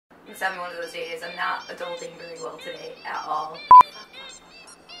I'm just having one of those days. I'm not adulting very well today at all.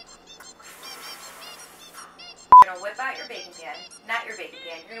 You're gonna whip out your baking pan. Not your baking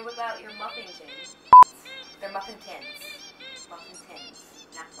pan. You're gonna whip out your muffin tin. They're muffin tins. Muffin tins.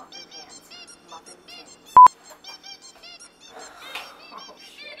 Not muffin pans. Muffin tins. Oh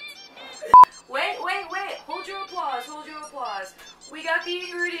shit. Wait. Hold your applause. Hold your applause. We got the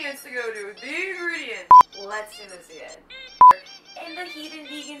ingredients to go to. The ingredients. Let's do this again. In the Heathen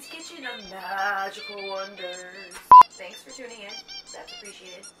Vegan's kitchen of magical wonders. Thanks for tuning in. That's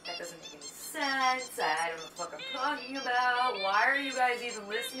appreciated. That doesn't make any sense. I don't know what the fuck I'm talking about. Why are you guys even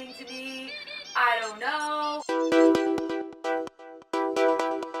listening to me? I don't know.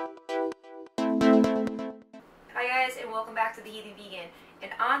 Hi guys, and welcome back to the Heathen Vegan,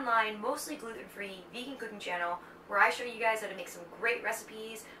 an online, mostly gluten-free vegan cooking channel where I show you guys how to make some great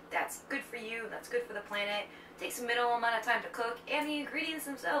recipes that's good for you, that's good for the planet, takes a minimal amount of time to cook, and the ingredients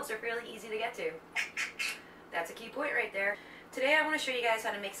themselves are fairly easy to get to. That's a key point right there. Today I want to show you guys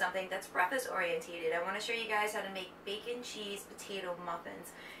how to make something that's breakfast orientated. I want to show you guys how to make bacon, cheese, potato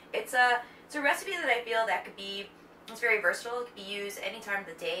muffins. It's a recipe that I feel that it's very versatile. It could be used any time of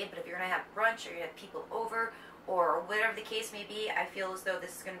the day, but if you're going to have brunch or you have people over or whatever the case may be, I feel as though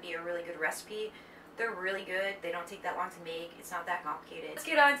this is going to be a really good recipe. They're really good. They don't take that long to make. It's not that complicated. Let's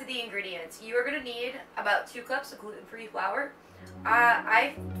get on to the ingredients. You are going to need about 2 cups of gluten-free flour.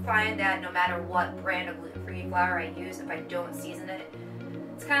 I find that no matter what brand of gluten-free flour I use, if I don't season it,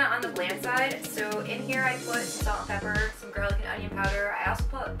 it's kind of on the bland side. So in here I put some salt and pepper, some garlic and onion powder. I also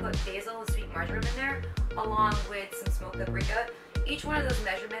put basil and sweet marjoram in there, along with some smoked paprika. Each one of those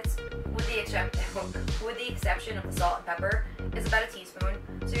measurements, with the exception of the salt and pepper, is about a teaspoon.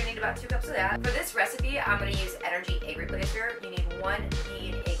 So you need about 2 cups of that. For this recipe, I'm going to use Energy Egg Replacer. You need 1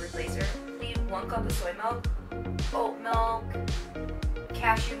 vegan egg replacer. You need 1 cup of soy milk, oat milk,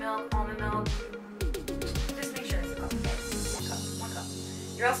 cashew milk, almond milk. Just make sure it's a cup, okay? 1 cup.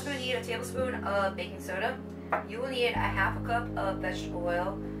 You're also going to need a tablespoon of baking soda. You will need a half a cup of vegetable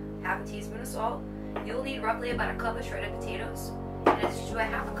oil, half a teaspoon of salt. You will need roughly about a cup of shredded potatoes. In addition to a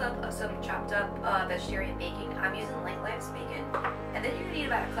half a cup of some chopped up vegetarian bacon. I'm using length-sliced bacon. And then you're going to need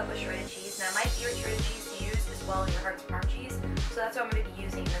about a cup of shredded cheese. Now my favorite shredded cheese to use is Well Your Heart's Farm cheese. So that's what I'm going to be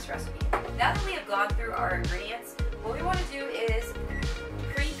using in this recipe. Now that we have gone through our ingredients, what we want to do is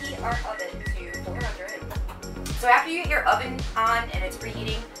preheat our oven to 400. So after you get your oven on and it's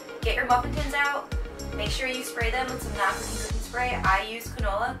preheating, get your muffin tins out. Make sure you spray them with some non-cooking cooking spray. I use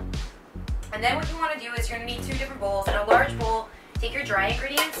canola. And then what you want to do is you're going to need 2 different bowls. In a large bowl, take your dry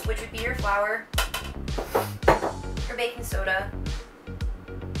ingredients, which would be your flour, your baking soda,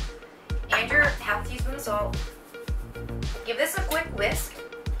 and your half a teaspoon of salt. Give this a quick whisk,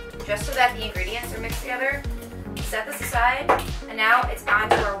 just so that the ingredients are mixed together. Set this aside, and now it's on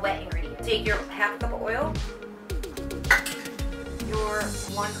to our wet ingredients. Take your half a cup of oil, your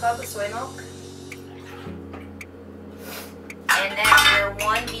 1 cup of soy milk, and then your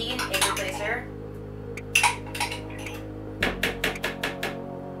 1 vegan egg replacer.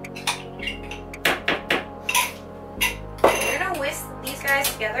 You're going to whisk these guys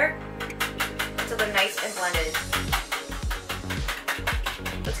together until they're nice and blended.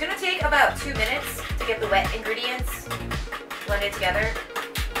 It's going to take about 2 minutes to get the wet ingredients blended together.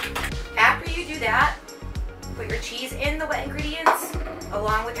 After you do that, put your cheese in the wet ingredients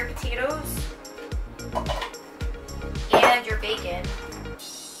along with your potatoes and your bacon.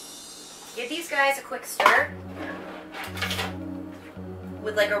 Give these guys a quick stir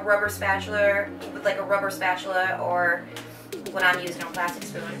with like a rubber spatula, or what I'm using, a plastic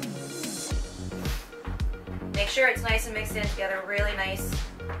spoon. Make sure it's nice and mixed in together, really nice.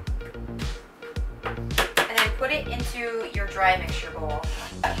 And then put it into your dry mixture bowl.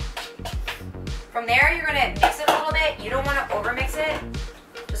 From there, you're going to mix it a little bit. You don't want to overmix it.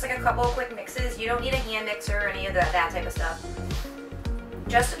 Just like a couple of quick mixes. You don't need a hand mixer or any of that type of stuff.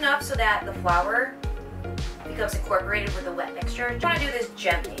 Just enough so that the flour becomes incorporated with the wet mixture. You want to do this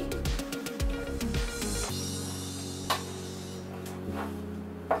gently.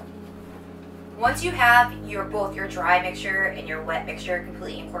 Once you have both your dry mixture and your wet mixture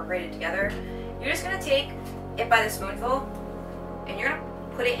completely incorporated together, you're just going to take it by the spoonful and you're going to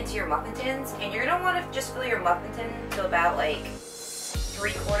put it into your muffin tins, and you're going to want to just fill your muffin tin to about like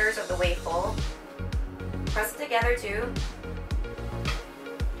 3/4 of the way full. Press it together too.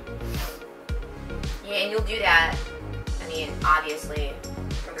 Yeah, and you'll do that, I mean, obviously,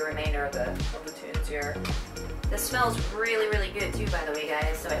 for the remainder of the tins here. This smells really, really good too, by the way,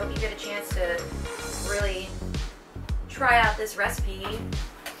 guys, so I hope you get a chance to really try out this recipe.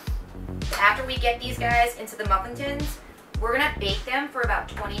 After we get these guys into the muffin tins, we're gonna bake them for about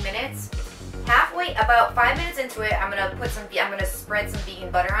 20 minutes. Halfway, about 5 minutes into it, I'm gonna spread some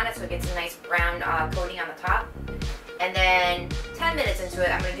vegan butter on it so it gets a nice brown coating on the top. And then 10 minutes into it,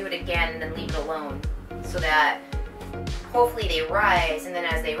 I'm gonna do it again and then leave it alone so that hopefully they rise. And then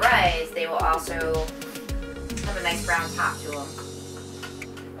as they rise, they will also have a nice brown top to them.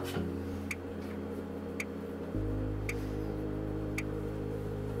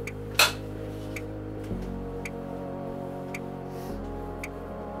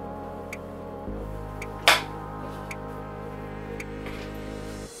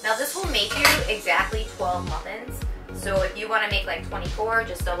 Now this will make you exactly 12 muffins. So if you want to make like 24,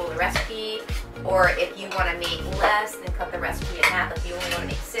 just double the recipe. Or if you want to make less, then cut the recipe in half. If you only want to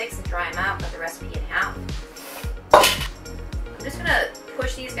make 6 and dry them out, cut the recipe in half. I'm just going to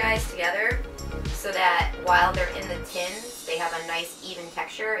push these guys together so that while they're in the tins, they have a nice even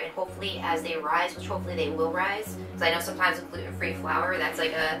texture. And hopefully as they rise, which hopefully they will rise, because I know sometimes with gluten-free flour, that's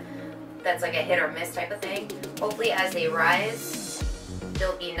like a hit or miss type of thing. Hopefully as they rise,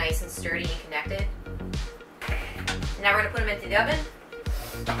 they'll be nice and sturdy and connected. Now we're going to put them into the oven.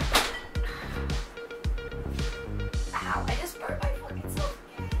 Ow, I just burnt my fucking self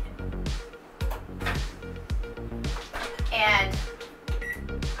again. And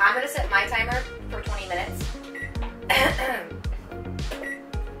I'm going to set my timer for 20 minutes. And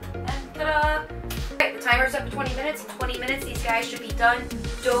ta-da! Alright, the timer's up for 20 minutes. In 20 minutes, these guys should be done.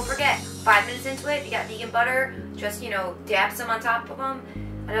 Don't forget, 5 minutes into it, you got vegan butter. Just, dab some on top of them.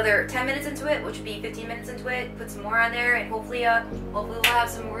 Another 10 minutes into it, which would be 15 minutes into it. Put some more on there, and hopefully we'll have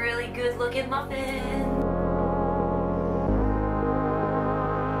some really good looking muffins.